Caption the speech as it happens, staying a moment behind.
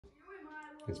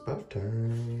It's bath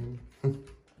time.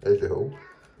 Hello.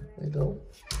 Hello.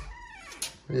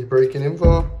 What are you breaking in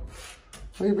for?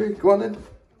 What are you breaking? Go on in.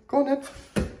 Go on in.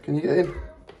 Can you get in?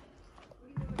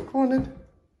 Go on in.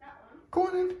 Go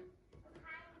on in.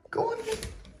 Go on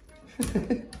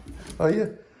in. Are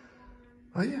you?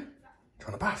 Are you? Do you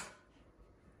want a bath?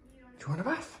 Do you want a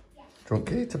bath? Do you want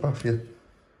Kate to bath you?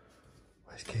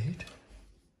 Where's Kate?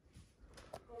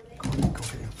 Go on, go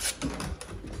get him.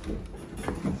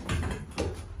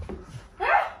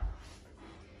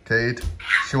 Kate,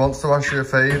 she wants to ask you a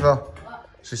favour. What?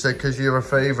 She said, because you're a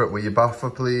favourite, will you bath her,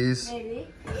 please? Maybe.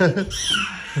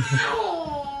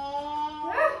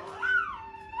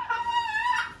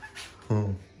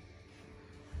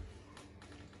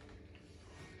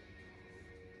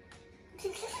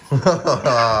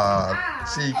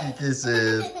 Cheeky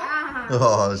kisses.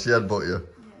 Oh, she headbutt you.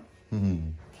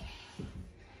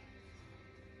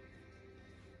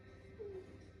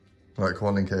 Right, come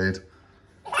on in, Kate.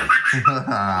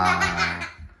 Oh,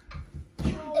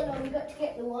 no, we got to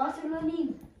get the water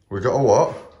running. We got a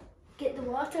what? Get the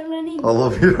water running. I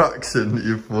love your accent,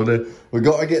 you're funny. We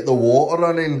got to get the water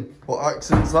running. What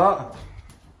accent's that?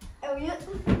 Elliot.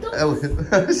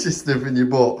 Elliot. She's sniffing your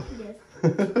butt. Yes.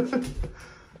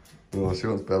 Oh, she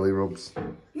wants belly rubs.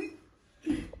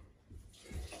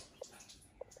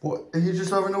 What? Are you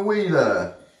just having a wee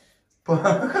there?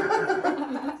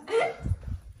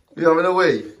 You having a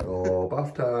wee? Oh,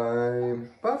 bath time.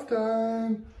 Bath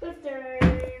time. Bath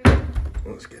time.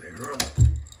 Let's get it run.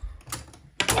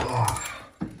 Oh.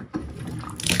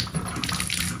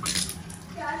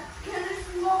 Dad, can I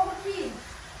small kid?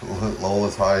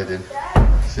 Lola's hiding.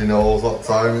 Dad? She knows what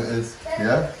time it is. Dad,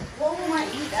 yeah? Lola might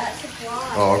eat that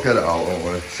supply. Oh, I'll get it out, don't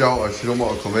worry. Shout her, she don't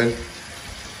want to come in.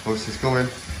 Oh, she's coming.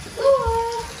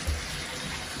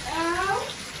 Ow.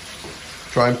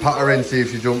 Try and pat her in, see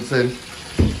if she jumps in.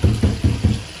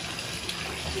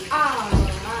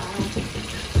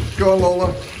 Go on,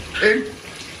 Lola. In.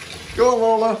 Go on,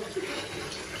 Lola.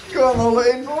 Go on, Lola,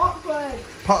 in. Awkward.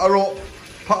 Pat her up.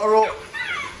 Pat her up.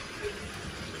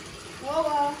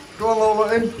 Lola. Go on,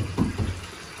 Lola, in.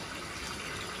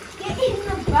 Get in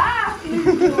the bath. Get in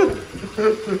the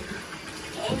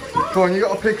bath. Come on, you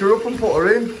got to pick her up and put her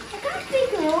in. I can't pick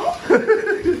her up.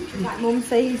 Like Mum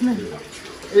says, no.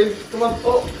 In. Come on.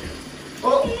 Up.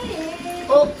 Up.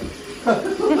 Up.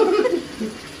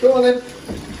 Go on in.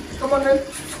 Come on in.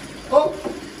 Up.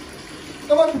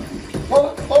 Come on.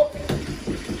 Lola, up.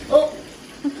 Up.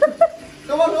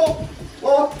 Come on, up.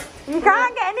 Lola. You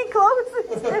can't get any closer.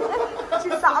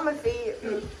 She's sat on my feet.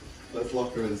 Let's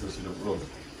lock her in so she doesn't run.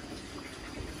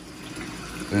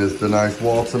 Here's the nice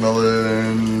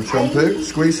watermelon shampoo.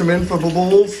 Squeeze them in for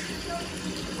bubbles.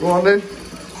 Go on in.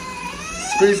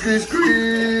 Squeeze, squeeze,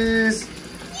 squeeze.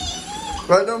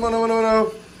 Right, no more, no more, no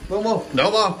more. No more.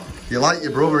 No more. You like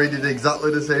your brother, he did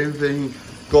exactly the same thing.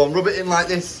 Go on, rub it in like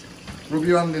this. Rub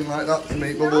your hand in like that to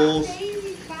make bubbles.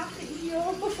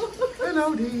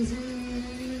 Hello, Daisy.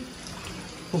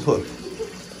 Look.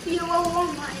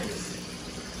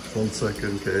 One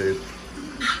second, Kate.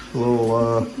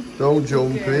 Lola, don't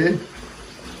jump in.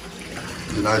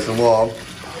 Be nice and warm.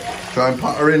 Try and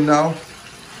pat her in now.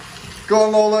 Go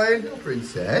on, Lola, in.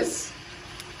 Princess.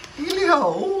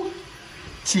 Hello.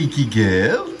 Cheeky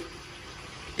girl.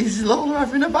 Is Lola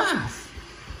having a bath?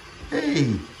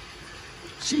 Hey.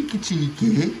 Cheeky,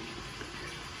 cheeky.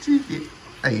 Cheeky.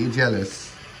 Are you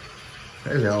jealous?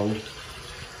 Hello.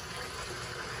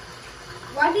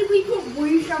 Why did we put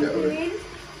blue shampoo in?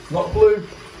 Not blue.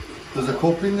 There's a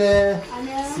cup in there. I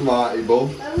know. Smarty bum.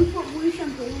 Why did we put blue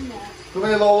shampoo in there? Come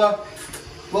here, Lola.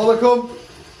 Lola, come.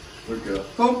 Good girl.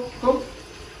 Come, come.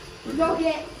 Good girl.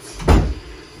 Rocket.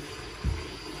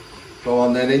 Go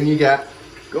on then, in you get.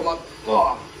 Come on.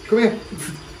 Oh, come here.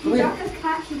 Come here.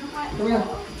 Catching up like Come here.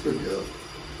 Good girl.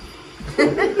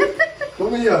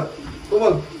 Come here. Come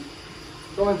on.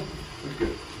 Come on. Good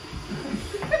girl.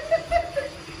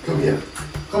 Come here.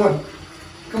 Come on.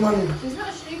 Come on here. She's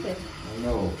not stupid. I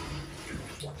know.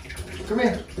 Come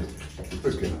here.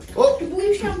 Good girl. Oh. The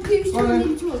blue shampoo's turned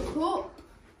into a cup.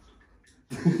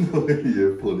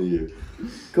 You're funny, you.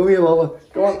 Come here, Lola.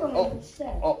 Come on. Oh.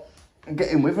 Oh. And get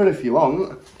in with her if you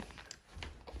want.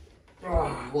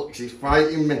 Oh, look, she's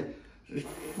fighting me. She's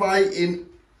fighting.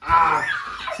 Ah,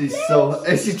 she's so.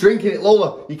 She's drinking it,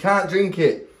 Lola. You can't drink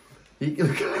it.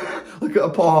 Look at her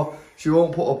paw. She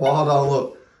won't put her paw down.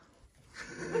 Look.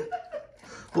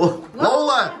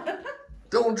 Lola,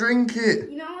 don't drink it.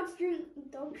 You know how to drink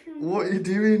dog shampoo? What are you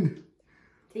doing?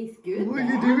 Tastes good. What are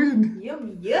you doing?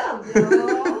 Yum yum.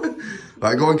 Girl.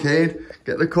 Right, go on, Cade.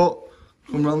 Get the cup.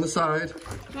 Come round the side.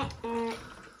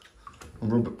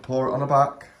 And pour it on her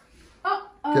back. Oh.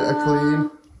 Get her clean.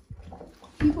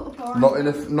 You put a paw Not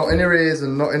in her ears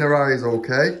and not in her eyes,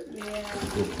 okay? Yeah.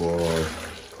 Good boy.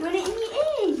 Put it in your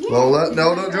ears. Yeah. Lola,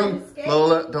 no, don't jump.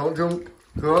 Lola, don't jump.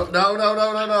 Go. No, no,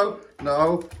 no, no, no.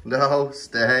 No, no,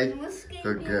 stay. No escaping.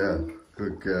 Good girl.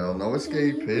 Good girl. No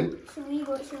escaping. It's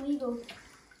illegal. It's illegal.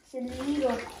 It's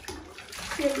illegal.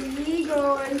 It's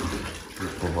illegal.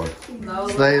 Good boy.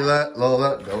 Stay there,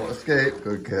 Lola. Don't escape.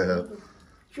 Good girl.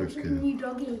 Good Just a girl. new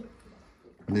doggy.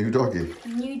 New doggy.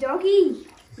 New doggy.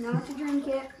 Now to drink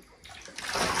it.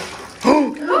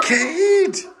 Oh,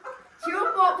 Kate!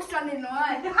 Jump up, standing in the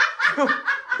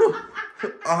way.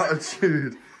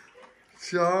 Attitude.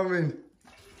 Charming.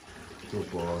 Good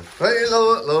boy. Hey,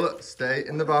 Lola, Lola, stay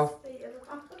in the bath.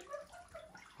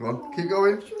 Come on, keep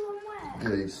going.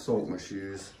 Yeah, you soaked my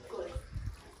shoes.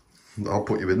 I'll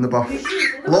put you in the bath.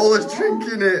 Lola's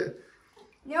drinking it.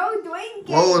 No, drink it.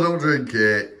 Lola, don't drink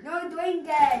it. No, drink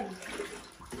it.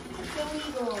 It's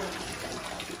illegal.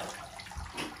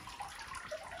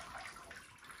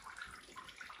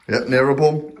 Yep, near a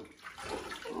bum.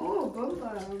 Oh, bum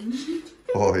bum.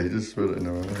 Oh, you just put it in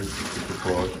her eyes. Good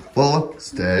boy. Lola,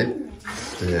 stay.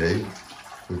 Stay.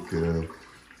 Good girl.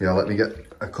 Yeah, let me get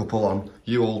a couple on.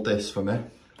 You hold this for me.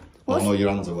 Oh no, your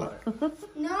hands are wet.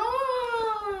 No.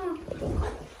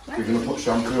 You're going to put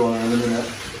shampoo on her in a minute.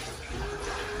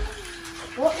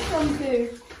 What shampoo?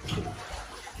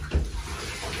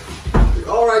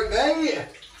 Alright, mate.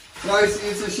 Nice of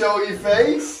you to show your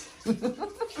face.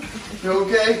 You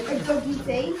okay? A doggy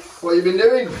face. What have you been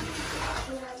doing?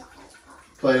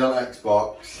 Playing on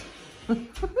Xbox. Good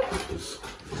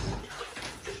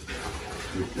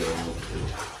girl.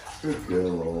 Good girl,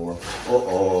 Lola.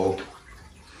 Uh-oh.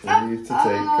 We need to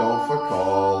take off a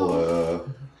collar.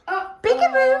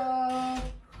 Peekaboo.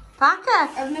 Parker.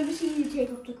 I've never seen you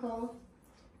take off the collar.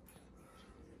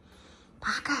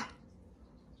 Parker.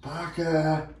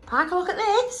 Parker. Parker, look at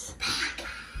this.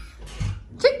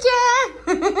 Cha-cha.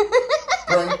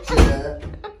 Thank you.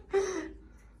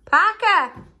 Parker.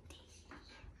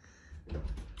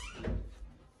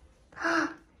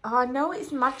 Oh no,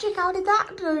 it's magic. How did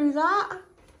that do that?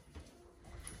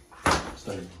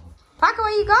 Stay. Parker,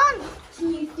 where you gone?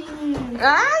 Teething.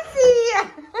 I see ya.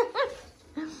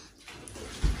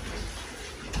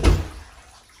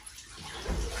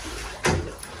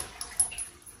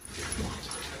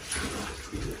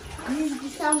 This is the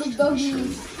sound of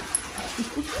doggies.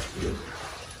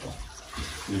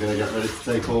 You're going to get ready to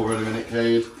take over in a minute,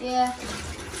 Cade. Yeah.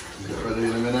 Get ready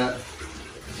in a minute.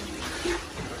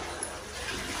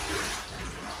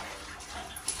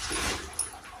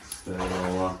 Stay,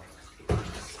 Lola.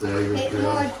 Stay, good It girl.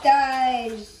 more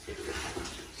dies.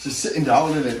 She's sitting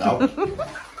down in it now.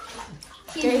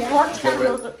 Dave, what Get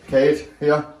ready. Cade,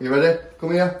 here. You ready?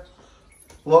 Come here.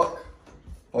 Look.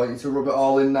 I want you to rub it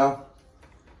all in now.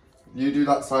 You do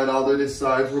that side, I'll do this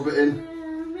side. Rub it in.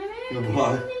 Good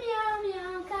boy.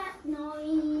 Cat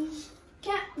noise.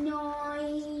 Cat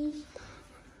noise.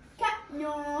 Cat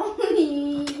noise.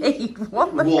 Dave,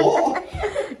 what? What?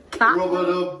 Cat. Rub it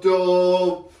up,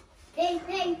 dub. Ding,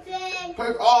 ding, ding.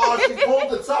 Oh, she pulled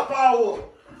the top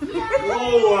out.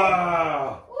 Oh,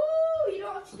 wow. Ooh, you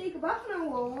don't have to take a bath now,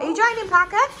 or Are you joining,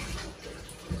 Parker?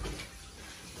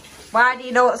 Why do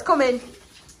you know what's coming?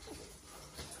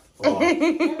 Oh.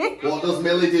 What does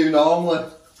Millie do normally?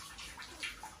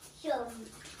 Jump.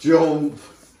 Jump.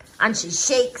 And she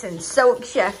shakes and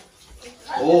soaks you.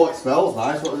 Oh, it smells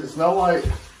nice. What does it smell like?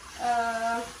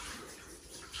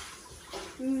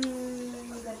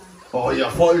 Oh, yeah, I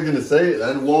thought you were going to say it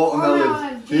then. Watermelon.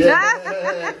 Watermelon.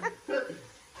 Yeah.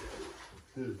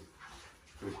 Good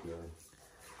girl.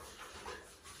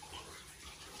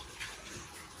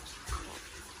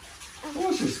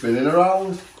 Oh, she's spinning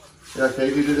around. Yeah, okay,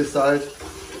 you do this side.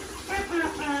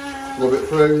 Rub it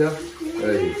through, yeah.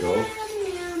 There you go.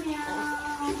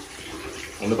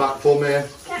 On the back for me.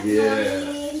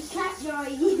 Yeah. Cat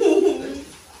noise.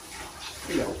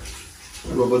 Yeah.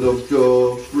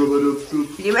 Rub-a-dub-dub,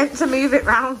 rub-a-dub-dub. You meant to move it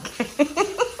round.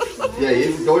 Yeah,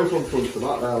 he's going from front to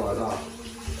back there like that.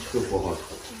 Good boy.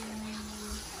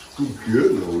 Good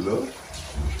girl, Lola.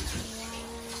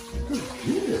 Good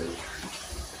girl.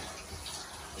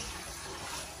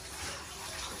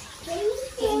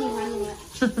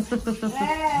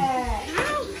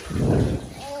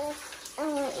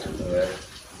 Yeah,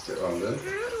 sit around there.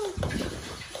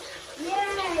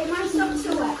 Yay, my socks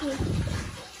are wet.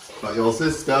 Like your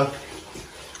sister.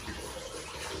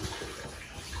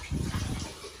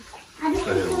 I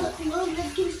don't love the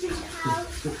kisses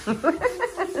house.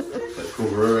 Let's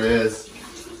cover her ears.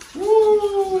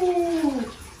 Woo!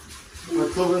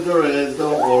 I covered her ears,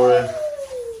 don't worry.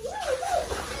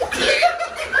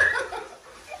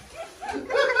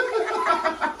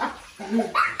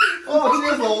 Oh,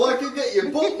 cheers, Lola. I can get your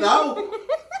butt now.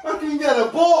 I can get a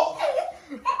butt.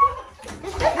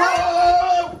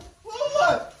 Oh,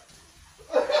 Lola.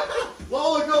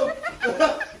 Lola, go.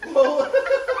 Lola.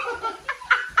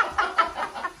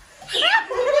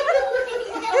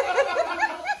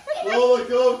 Lola,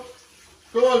 come.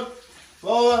 Come on.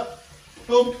 Lola.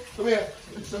 Come here.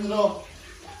 Shut the door.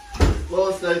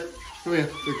 Lola, stay. Come here.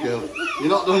 Good girl. You're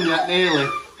not done yet, nearly.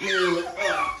 Nearly.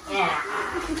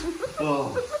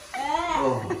 Oh.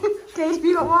 Oh. Kate, have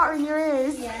you got water in your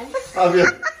ears? Yes. Have you?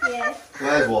 Yes.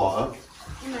 Where's water?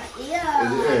 In my ear.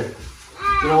 Is it here?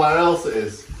 Do you know where else it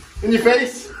is? In your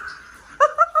face?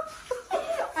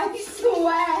 I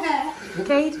swear.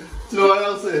 Kate. Do you know where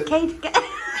else it is? Kate, get...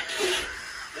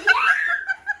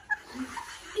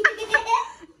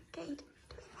 Kate.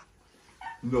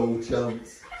 No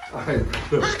chance. I'm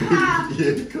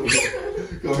yeah, come here.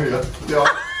 Come here. Yeah.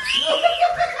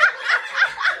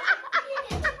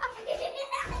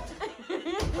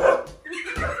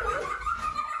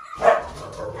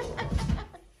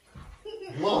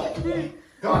 Look.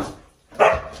 Come on.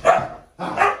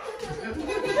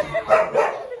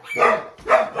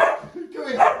 Come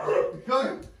here. Come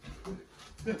here.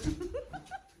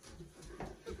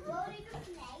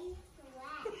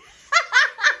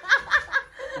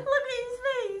 Look at his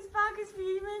face. Parker's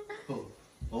fuming. Oh,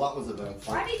 well, that was a bad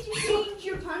Why did you change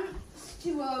your pants to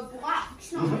black?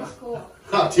 It's not this color.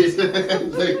 That is,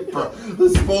 they're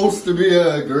supposed to be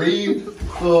green.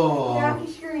 Oh. Dark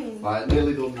screen. Right,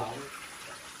 nearly done now.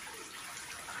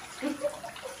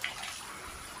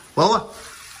 Lola.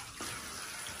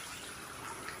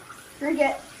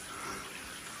 Forget.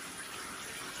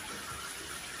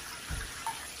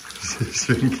 She's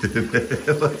shrinking it.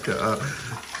 Look at her.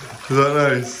 Is that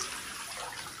nice?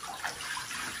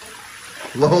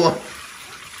 Lola.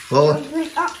 Lola.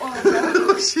 Drink that one.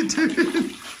 What's she doing? She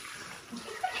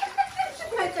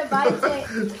went to bite it. I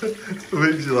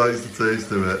think she likes the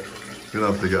taste of it. You're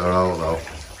gonna have to get her out now.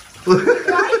 Bite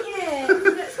it.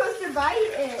 You're supposed to bite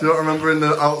it. Do you not remember in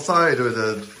the outside with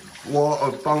the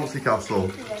water bouncy castle?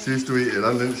 Yeah. She used to eat it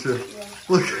then, didn't she? Yeah.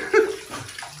 Look.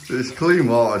 It's clean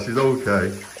water, she's okay.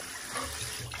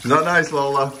 Is that nice,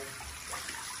 Lola?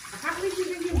 I can't believe you're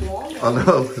drinking warm. I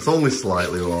know, it's only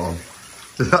slightly warm.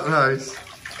 Is that nice?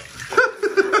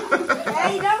 Yeah,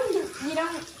 you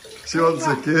don't. She wants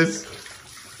a kiss.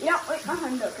 You don't lick my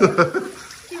hand up.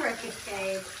 She reckons,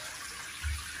 Kate.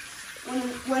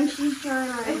 When she's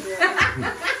trying to do it.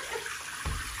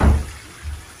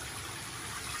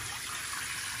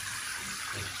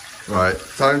 Right,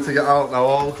 time to get out now,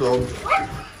 all done.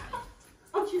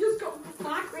 Oh, she just got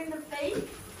Parker in the face.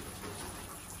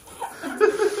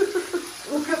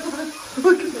 Look at this.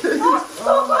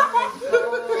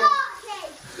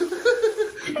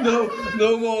 No, no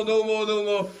more, no more, no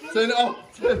more. Turn it off,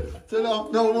 turn it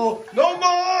off, no more, no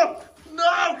more!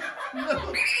 No!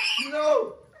 No!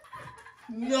 No!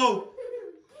 No!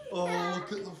 Oh,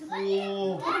 look at the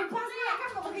floor.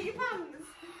 Look at your pants.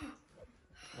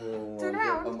 Oh, Turn I'm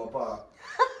around. on my back.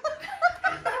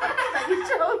 You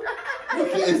told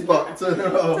Look at his back, turn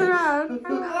around. Turn around.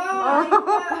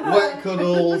 Oh, Wet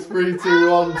cuddles, 3, 2,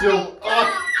 1, jump. Oh,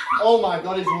 oh my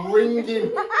god, it's ringing.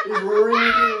 It's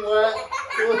ringing wet.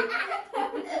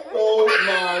 Oh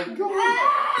my god.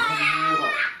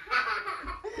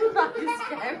 Parker's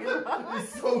scary. He's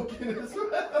soaking as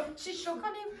well. She shook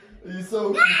on him. He's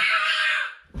soaking.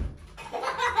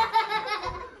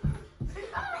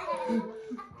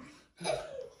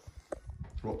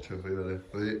 Watch her,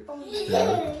 ready?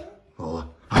 Yeah. Hold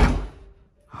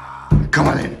on. Come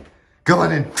on in. Come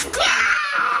on in.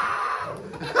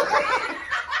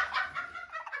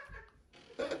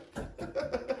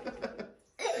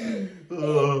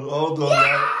 All done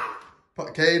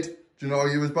now. Cade, do you know how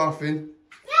you was bathing?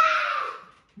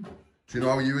 Do you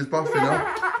know how you was bathing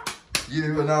now?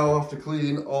 You now have to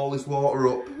clean all this water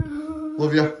up.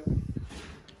 Love you.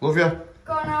 Love you.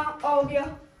 Go now,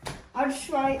 Olga. I'll just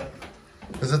write.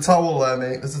 There's a towel there,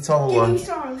 mate. There's a towel Give me there.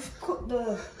 some. Just cut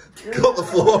the. Cut the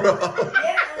floor out.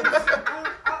 Yeah,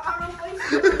 I'll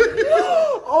replace it.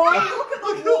 Oh, look at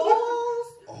the walls.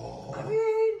 Oh.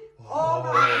 Green. Oh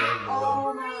my.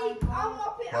 Oh my. I'll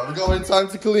mop it Right, we're going. Time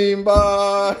to clean.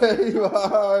 Bye.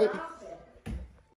 Bye. out.